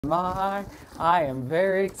I am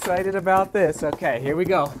very excited about this. Okay, here we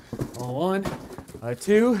go. A 1, a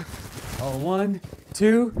 2, a 1,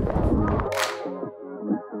 2.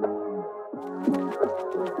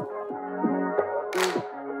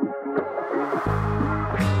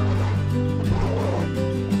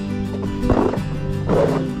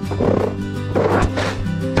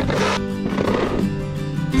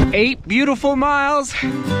 Eight beautiful miles.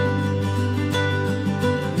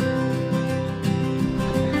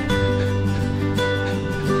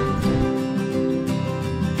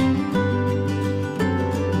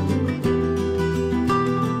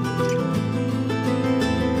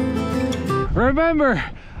 Remember,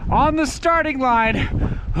 on the starting line,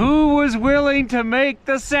 who was willing to make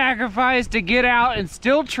the sacrifice to get out and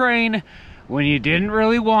still train when you didn't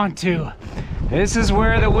really want to? This is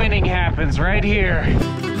where the winning happens, right here.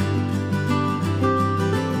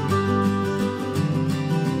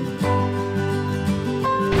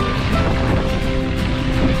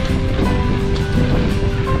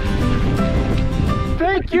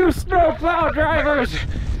 Thank you, snowplow drivers!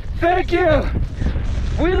 Thank you!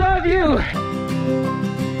 We love you!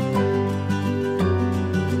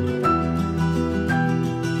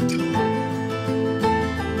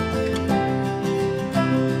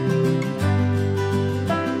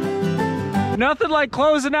 Nothing like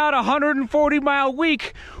closing out a 140-mile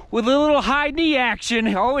week with a little high knee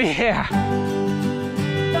action. Oh yeah!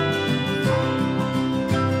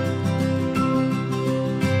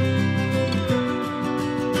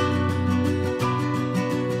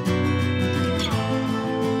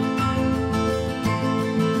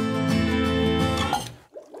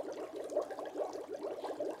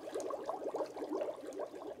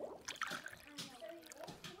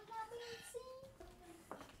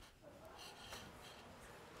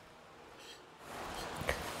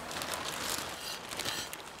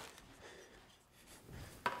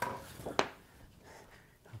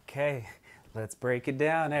 Okay, let's break it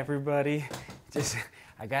down, everybody.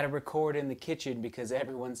 I gotta record in the kitchen because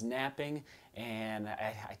everyone's napping, and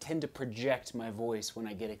I tend to project my voice when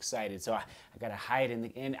I get excited, so I gotta hide in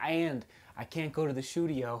the, and I can't go to the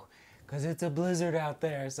studio because it's a blizzard out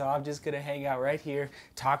there, so I'm just gonna hang out right here,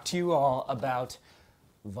 talk to you all about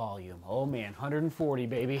volume. Oh man, 140,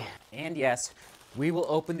 baby. And yes, we will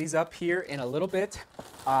open these up here in a little bit.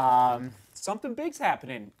 Something big's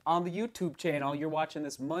happening on the YouTube channel. You're watching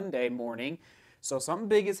this Monday morning, so something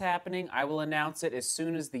big is happening. I will announce it as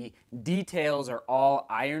soon as the details are all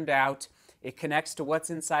ironed out. It connects to what's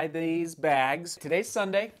inside these bags. Today's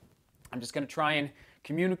Sunday. I'm just going to try and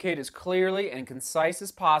communicate as clearly and concise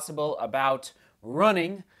as possible about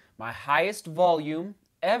running my highest volume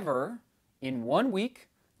ever in 1 week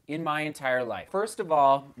in my entire life. First of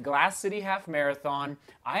all, Glass City Half Marathon.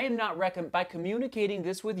 I am not by communicating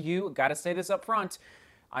this with you, gotta say this up front,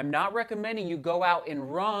 I'm not recommending you go out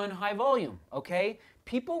and run high volume, okay?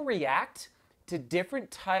 People react to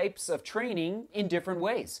different types of training in different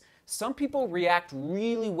ways. Some people react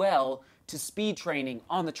really well to speed training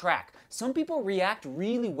on the track. Some people react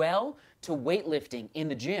really well to weightlifting in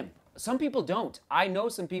the gym. Some people don't. I know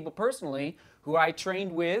some people personally who I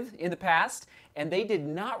trained with in the past, and they did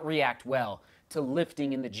not react well to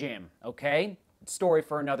lifting in the gym, okay? Story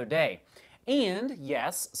for another day. And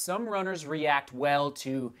yes, some runners react well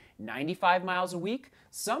to 95 miles a week.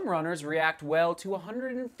 Some runners react well to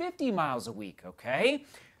 150 miles a week, okay?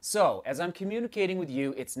 So, as I'm communicating with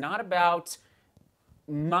you, it's not about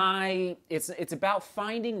it's about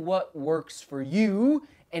finding what works for you,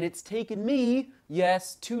 and it's taken me,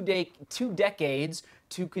 yes, two decades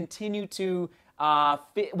to continue to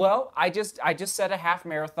well, I just set a half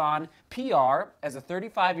marathon PR as a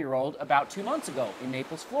 35-year-old about 2 months ago in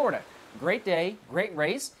Naples, Florida. Great day, great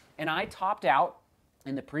race, and I topped out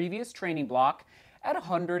in the previous training block at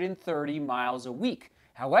 130 miles a week.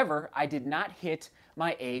 However, I did not hit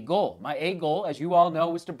my A goal. My A goal, as you all know,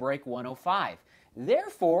 was to break 105.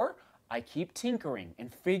 Therefore, I keep tinkering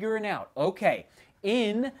and figuring out, okay,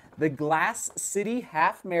 in the Glass City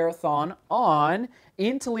Half Marathon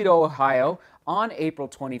in Toledo, Ohio, on April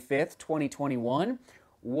 25th, 2021,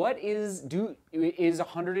 what is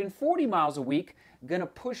 140 miles a week gonna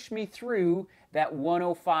push me through that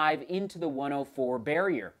 105 into the 104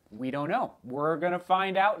 barrier? We don't know. We're gonna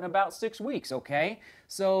find out in about 6 weeks, okay?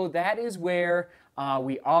 So that is where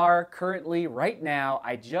we are currently right now.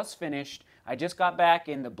 I just finished. I just got back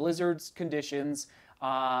in the blizzard's conditions,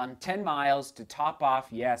 10 miles to top off,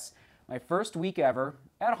 yes, my first week ever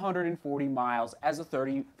at 140 miles as a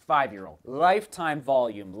 35-year-old. Lifetime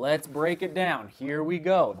volume. Let's break it down. Here we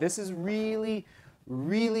go. This is really,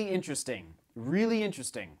 really interesting. Really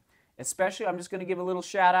interesting. especially, I'm just going to give a little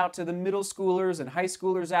shout out to the middle schoolers and high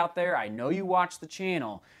schoolers out there. I know you watch the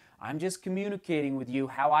channel. I'm just communicating with you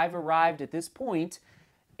how I've arrived at this point,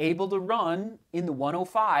 able to run in the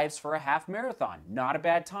 105s for a half marathon. Not a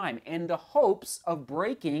bad time. And the hopes of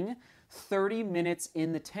breaking 30 minutes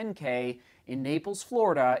in the 10K in Naples,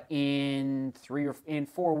 Florida in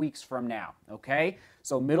 4 weeks from now, okay?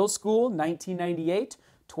 So middle school, 1998,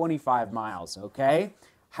 25 miles, okay?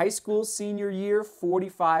 High school, senior year,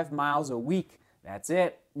 45 miles a week. That's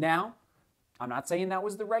it. Now, I'm not saying that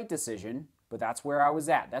was the right decision, but that's where I was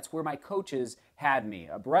at. That's where my coaches had me,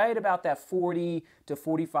 right about that 40 to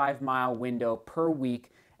 45 mile window per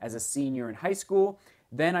week as a senior in high school.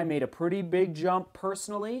 Then I made a pretty big jump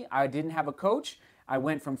personally. I didn't have a coach. I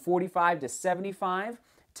went from 45 to 75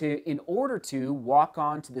 in order to walk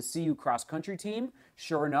on to the CU cross country team.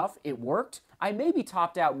 Sure enough, it worked. I maybe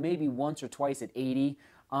topped out maybe once or twice at 80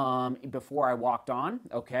 before I walked on.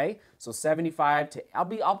 Okay, so 75 to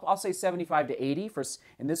I'll say 75 to 80 for,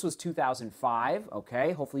 and this was 2005.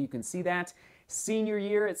 Okay, hopefully you can see that. Senior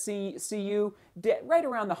year at CU, right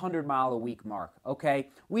around the 100 mile a week mark. Okay,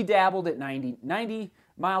 we dabbled at 90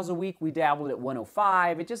 miles a week. We dabbled at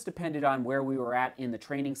 105. It just depended on where we were at in the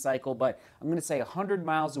training cycle, but I'm going to say 100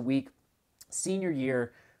 miles a week, senior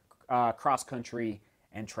year, cross country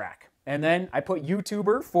and track. And then I put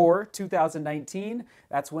YouTuber for 2019.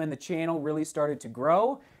 That's when the channel really started to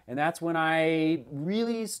grow. And that's when I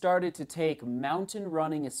really started to take mountain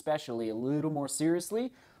running especially a little more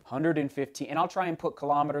seriously. 115, and I'll try and put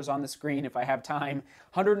kilometers on the screen if I have time.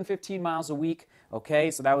 115 miles a week,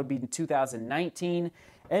 okay? So that would be in 2019.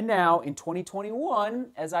 And now in 2021,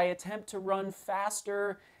 as I attempt to run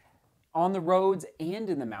faster on the roads and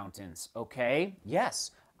in the mountains, okay?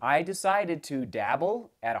 Yes, I decided to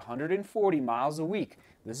dabble at 140 miles a week.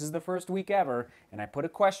 This is the first week ever, and I put a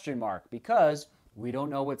question mark because we don't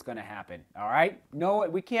know what's going to happen, all right? No,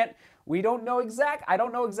 I don't know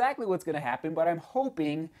exactly what's going to happen, but I'm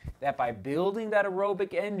hoping that by building that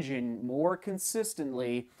aerobic engine more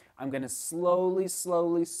consistently, I'm going to slowly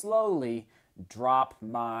drop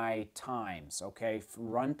my times, okay?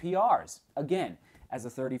 Run PRs, again, as a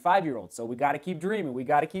 35-year-old. So we got to keep dreaming. We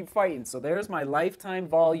got to keep fighting. So there's my lifetime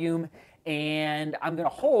volume, and I'm going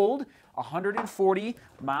to hold 140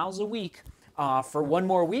 miles a week for one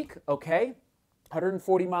more week, okay?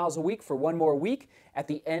 140 miles a week for one more week at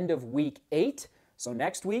the end of week 8, so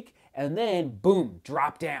next week, and then boom,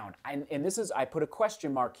 drop down. And this is, I put a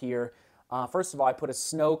question mark here. First of all, I put a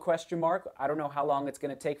snow question mark. I don't know how long it's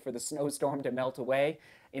going to take for the snowstorm to melt away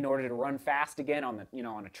in order to run fast again on the,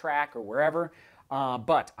 on a track or wherever.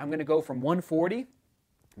 But I'm going to go from 140,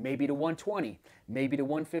 maybe to 120, maybe to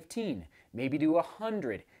 115, maybe to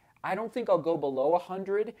 100. I don't think I'll go below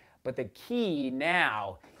 100, but the key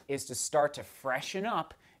now is to start to freshen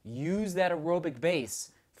up, use that aerobic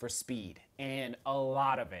base for speed, and a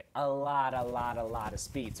lot of it, a lot of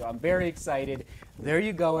speed. So I'm very excited. There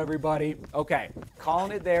you go, everybody. Okay,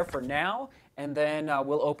 calling it there for now, and then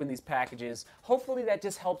we'll open these packages. Hopefully that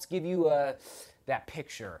just helps give you that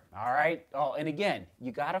picture, all right? Oh, and again,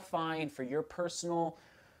 you gotta find for your personal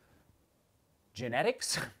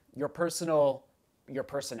genetics, your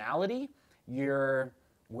personality,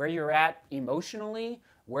 where you're at emotionally,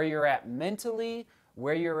 where you're at mentally,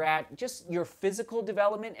 where you're at just your physical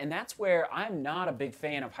development. And that's where I'm not a big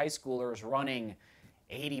fan of high schoolers running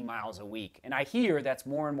 80 miles a week. And I hear that's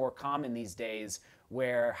more and more common these days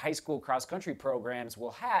where high school cross-country programs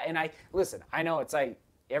will have, and I know it's like,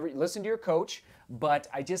 listen to your coach, but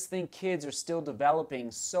I just think kids are still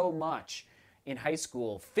developing so much in high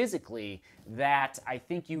school physically that I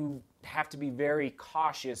think you have to be very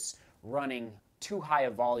cautious running too high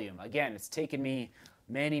a volume. Again, it's taken me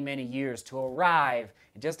many years to arrive.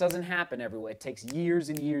 It just doesn't happen everywhere. It takes years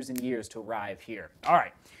and years and years to arrive here. All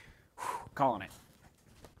right, calling it.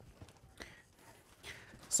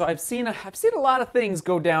 So I've seen a lot of things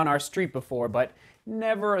go down our street before, but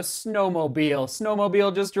never a snowmobile.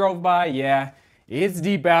 Snowmobile just drove by. Yeah, it's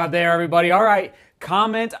deep out there, everybody. All right,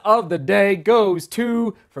 comment of the day goes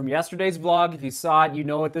to, from yesterday's vlog. If you saw it, you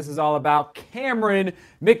know what this is all about. Cameron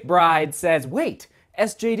McBride says, wait,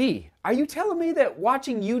 SJD, are you telling me that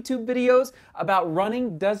watching YouTube videos about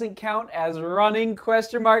running doesn't count as running? ?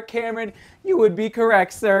 Cameron, you would be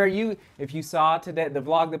correct, sir. If you saw today the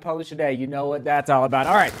vlog that published today, you know what that's all about.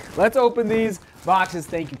 All right, let's open these boxes.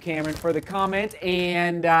 Thank you, Cameron, for the comment.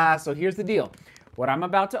 And so here's the deal. What I'm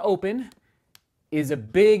about to open is a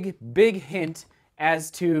big hint as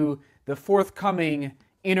to the forthcoming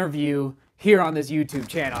interview here on this YouTube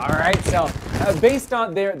channel. All right, so based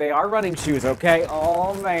on they are running shoes, okay?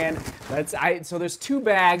 Oh man, so there's 2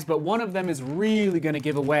 bags, but one of them is really gonna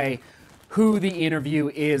give away who the interview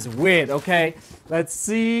is with, okay? Let's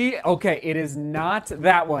see. Okay, it is not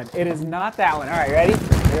that one. It is not that one. All right, ready?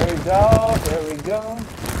 Here we go. Here we go.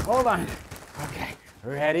 Hold on. Okay,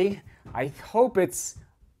 ready? I hope it's,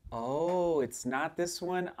 oh, it's not this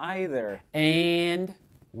one either. And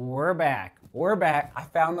we're back. We're back. I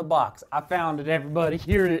found the box. I found it, everybody.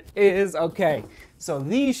 Here it is. Okay, so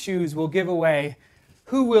these shoes will give away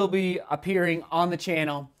who will be appearing on the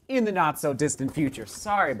channel in the not so distant future.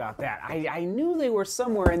 Sorry about that. I knew they were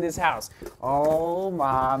somewhere in this house. Oh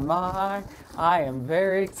my. I am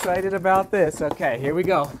very excited about this. Okay, here we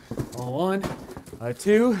go. A 1, a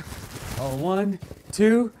 2, a 1,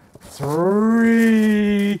 2,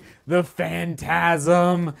 3. The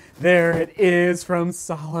Phantasm. There it is from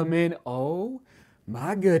Solomon. Oh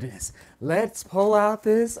my goodness. Let's pull out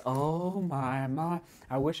this. Oh my.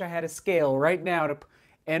 I wish I had a scale right now to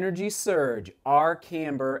Energy Surge, R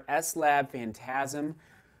Camber, S Lab Phantasm.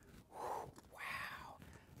 Wow.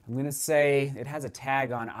 I'm going to say, it has a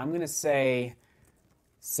tag on. I'm going to say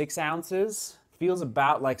 6 ounces. Feels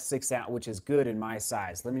about like 6 ounces, which is good in my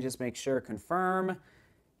size. Let me just make sure, confirm.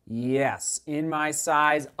 Yes, in my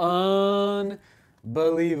size. Unbelievable.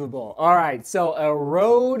 All right, so a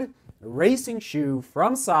road racing shoe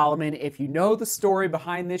from Solomon. If you know the story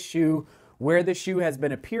behind this shoe, where the shoe has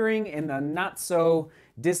been appearing in the not so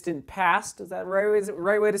distant past, is that the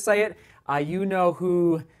right way to say it? You know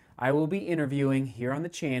who I will be interviewing here on the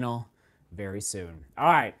channel very soon.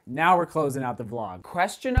 All right, now we're closing out the vlog.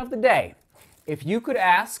 Question of the day. If you could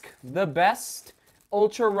ask the best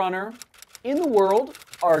ultra runner in the world,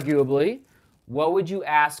 arguably, what would you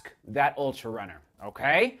ask that ultra runner?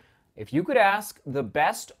 Okay? If you could ask the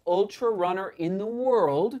best ultra runner in the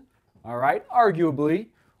world, all right, arguably,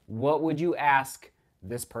 what would you ask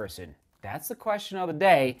this person? That's the question of the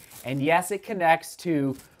day. And yes, it connects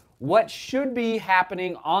to what should be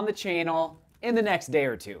happening on the channel in the next day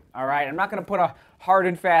or 2. All right, I'm not going to put a hard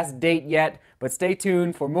and fast date yet, but stay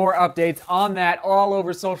tuned for more updates on that all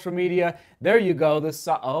over social media. There you go.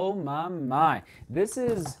 Oh my. This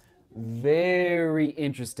is very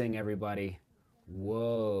interesting, everybody.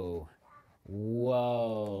 Whoa.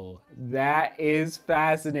 That is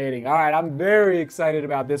fascinating. All right, I'm very excited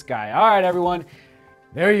about this guy. All right, everyone.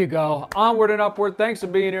 There you go. Onward and upward. Thanks for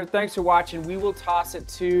being here. Thanks for watching. We will toss it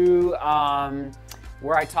to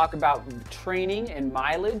where I talk about training and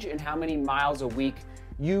mileage and how many miles a week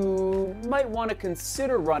you might want to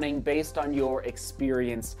consider running based on your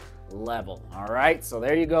experience level. All right, so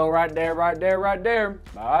there you go, right there. All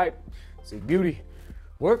right, see beauty,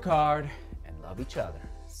 work hard, and love each other.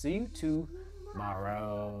 See you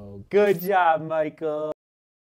tomorrow. Good job, Michael.